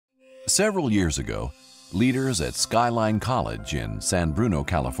Several years ago, leaders at Skyline College in San Bruno,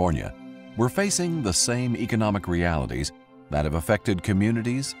 California, were facing the same economic realities that have affected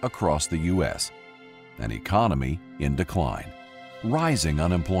communities across the U.S. An economy in decline, rising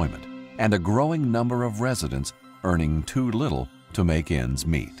unemployment, and a growing number of residents earning too little to make ends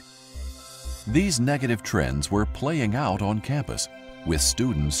meet. These negative trends were playing out on campus, with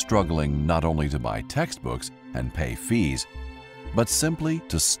students struggling not only to buy textbooks and pay fees, but simply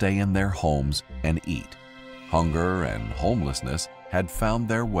to stay in their homes and eat. Hunger and homelessness had found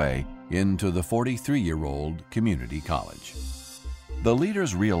their way into the 43-year-old community college. The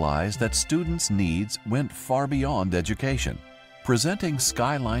leaders realized that students' needs went far beyond education, presenting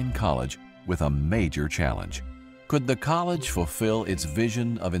Skyline College with a major challenge. Could the college fulfill its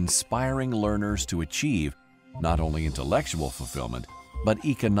vision of inspiring learners to achieve not only intellectual fulfillment, but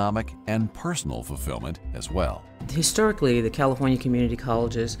economic and personal fulfillment as well? Historically, the California community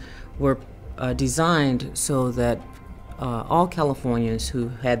colleges were designed so that all Californians who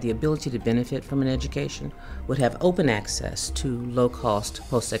had the ability to benefit from an education would have open access to low-cost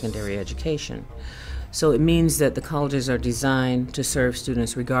post-secondary education. So it means that the colleges are designed to serve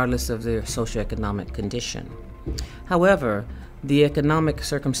students regardless of their socioeconomic condition. However, the economic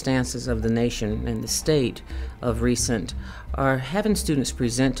circumstances of the nation and the state of recent are having students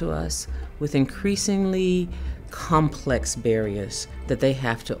present to us with increasingly complex barriers that they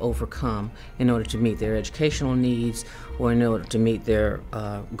have to overcome in order to meet their educational needs or in order to meet their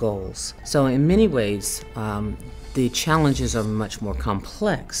goals. So in many ways, the challenges are much more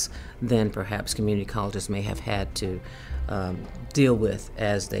complex than perhaps community colleges may have had to deal with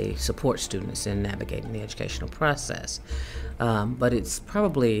as they support students in navigating the educational process. But it's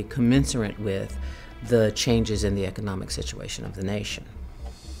probably commensurate with the changes in the economic situation of the nation.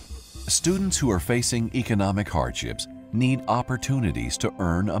 Students who are facing economic hardships need opportunities to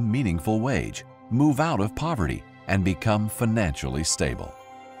earn a meaningful wage, move out of poverty, and become financially stable.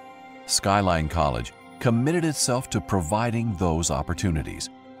 Skyline College committed itself to providing those opportunities,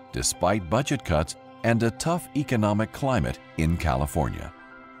 despite budget cuts and a tough economic climate in California.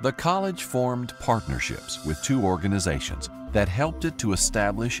 The college formed partnerships with two organizations that helped it to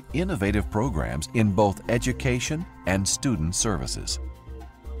establish innovative programs in both education and student services.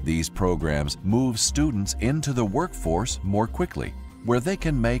 These programs move students into the workforce more quickly, where they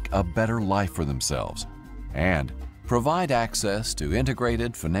can make a better life for themselves, and provide access to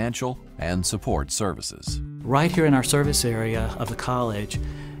integrated financial and support services. Right here in our service area of the college,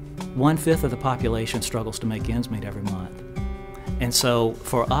 1/5 of the population struggles to make ends meet every month. And so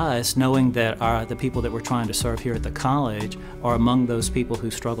for us, knowing that the people that we're trying to serve here at the college are among those people who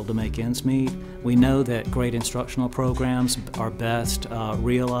struggle to make ends meet, we know that great instructional programs are best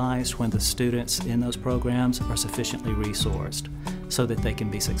realized when the students in those programs are sufficiently resourced so that they can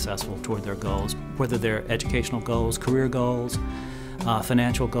be successful toward their goals, whether they're educational goals, career goals,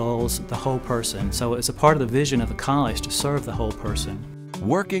 financial goals, the whole person. So it's a part of the vision of the college to serve the whole person.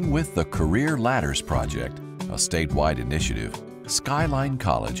 Working with the Career Ladders Project, a statewide initiative, Skyline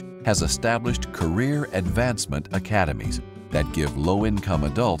College has established career advancement academies that give low-income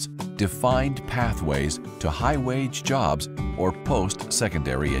adults defined pathways to high-wage jobs or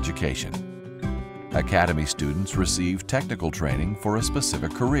post-secondary education. Academy students receive technical training for a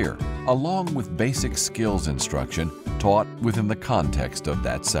specific career, along with basic skills instruction taught within the context of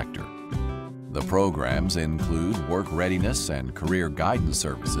that sector. The programs include work readiness and career guidance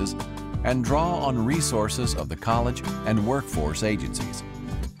services and draw on resources of the college and workforce agencies.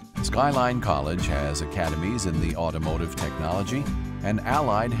 Skyline College has academies in the automotive technology and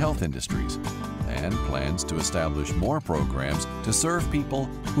allied health industries and plans to establish more programs to serve people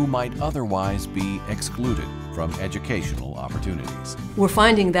who might otherwise be excluded from educational opportunities. We're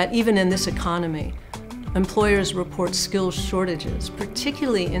finding that even in this economy, employers report skills shortages,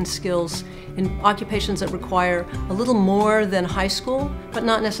 particularly in skills in occupations that require a little more than high school, but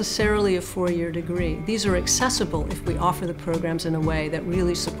not necessarily a 4-year degree. These are accessible if we offer the programs in a way that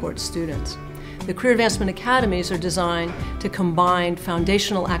really supports students. The Career Advancement Academies are designed to combine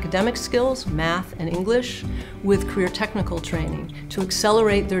foundational academic skills, math and English, with career technical training to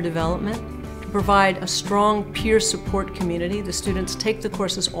accelerate their development, to provide a strong peer support community. The students take the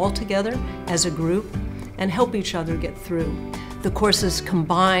courses all together as a group and help each other get through. The courses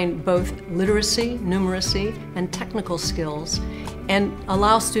combine both literacy, numeracy, and technical skills and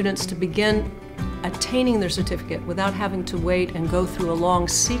allow students to begin attaining their certificate without having to wait and go through a long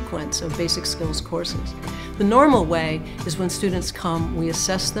sequence of basic skills courses. The normal way is when students come, we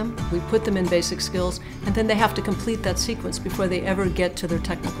assess them, we put them in basic skills, and then they have to complete that sequence before they ever get to their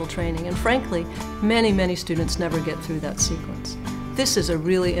technical training. And frankly, many, many students never get through that sequence. This is a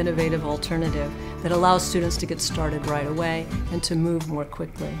really innovative alternative that allows students to get started right away and to move more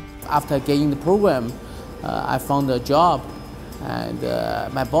quickly. After getting the program, I found a job, and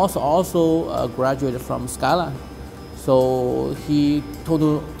my boss also graduated from Skyline. So he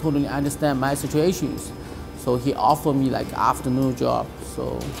totally understand my situations. So he offered me like afternoon job.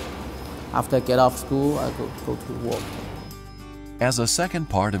 So after I get off school, I go to work. As a second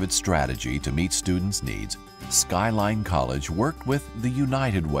part of its strategy to meet students' needs, Skyline College worked with the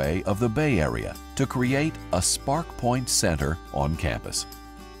United Way of the Bay Area to create a Spark Point Center on campus.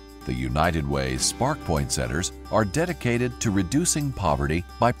 The United Way's Spark Point Centers are dedicated to reducing poverty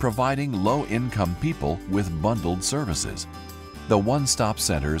by providing low-income people with bundled services. The one-stop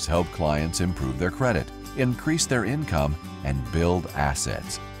centers help clients improve their credit, increase their income, and build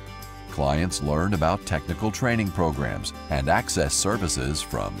assets. Clients learn about technical training programs and access services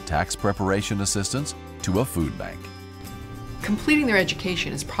from tax preparation assistance to a food bank. Completing their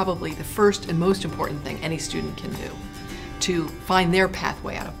education is probably the first and most important thing any student can do to find their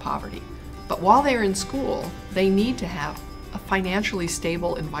pathway out of poverty. But while they're in school, they need to have a financially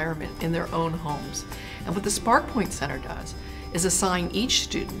stable environment in their own homes. And what the Spark Point Center does is assign each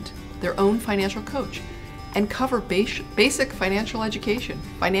student their own financial coach and cover basic financial education,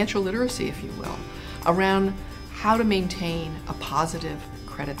 financial literacy, if you will, around how to maintain a positive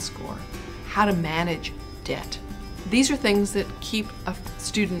credit score, how to manage debt. These are things that keep a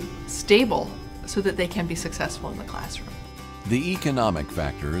student stable so that they can be successful in the classroom. The economic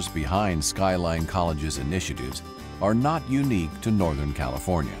factors behind Skyline College's initiatives are not unique to Northern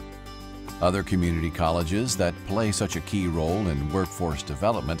California. Other community colleges that play such a key role in workforce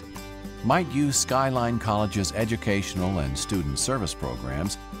development might use Skyline College's educational and student service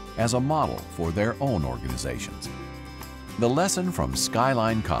programs as a model for their own organizations. The lesson from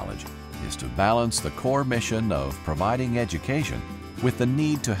Skyline College is to balance the core mission of providing education with the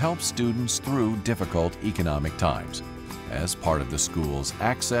need to help students through difficult economic times as part of the school's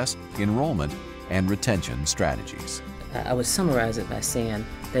access, enrollment, and retention strategies. I would summarize it by saying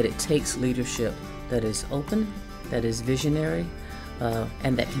that it takes leadership that is open, that is visionary,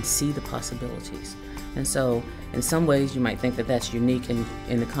 and that can see the possibilities. And so in some ways you might think that that's unique in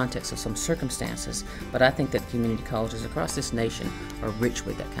the context of some circumstances, but I think that community colleges across this nation are rich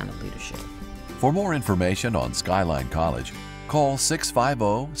with that kind of leadership. For more information on Skyline College, call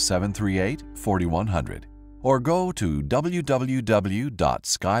 650-738-4100 or go to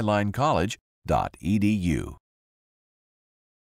www.skylinecollege.edu.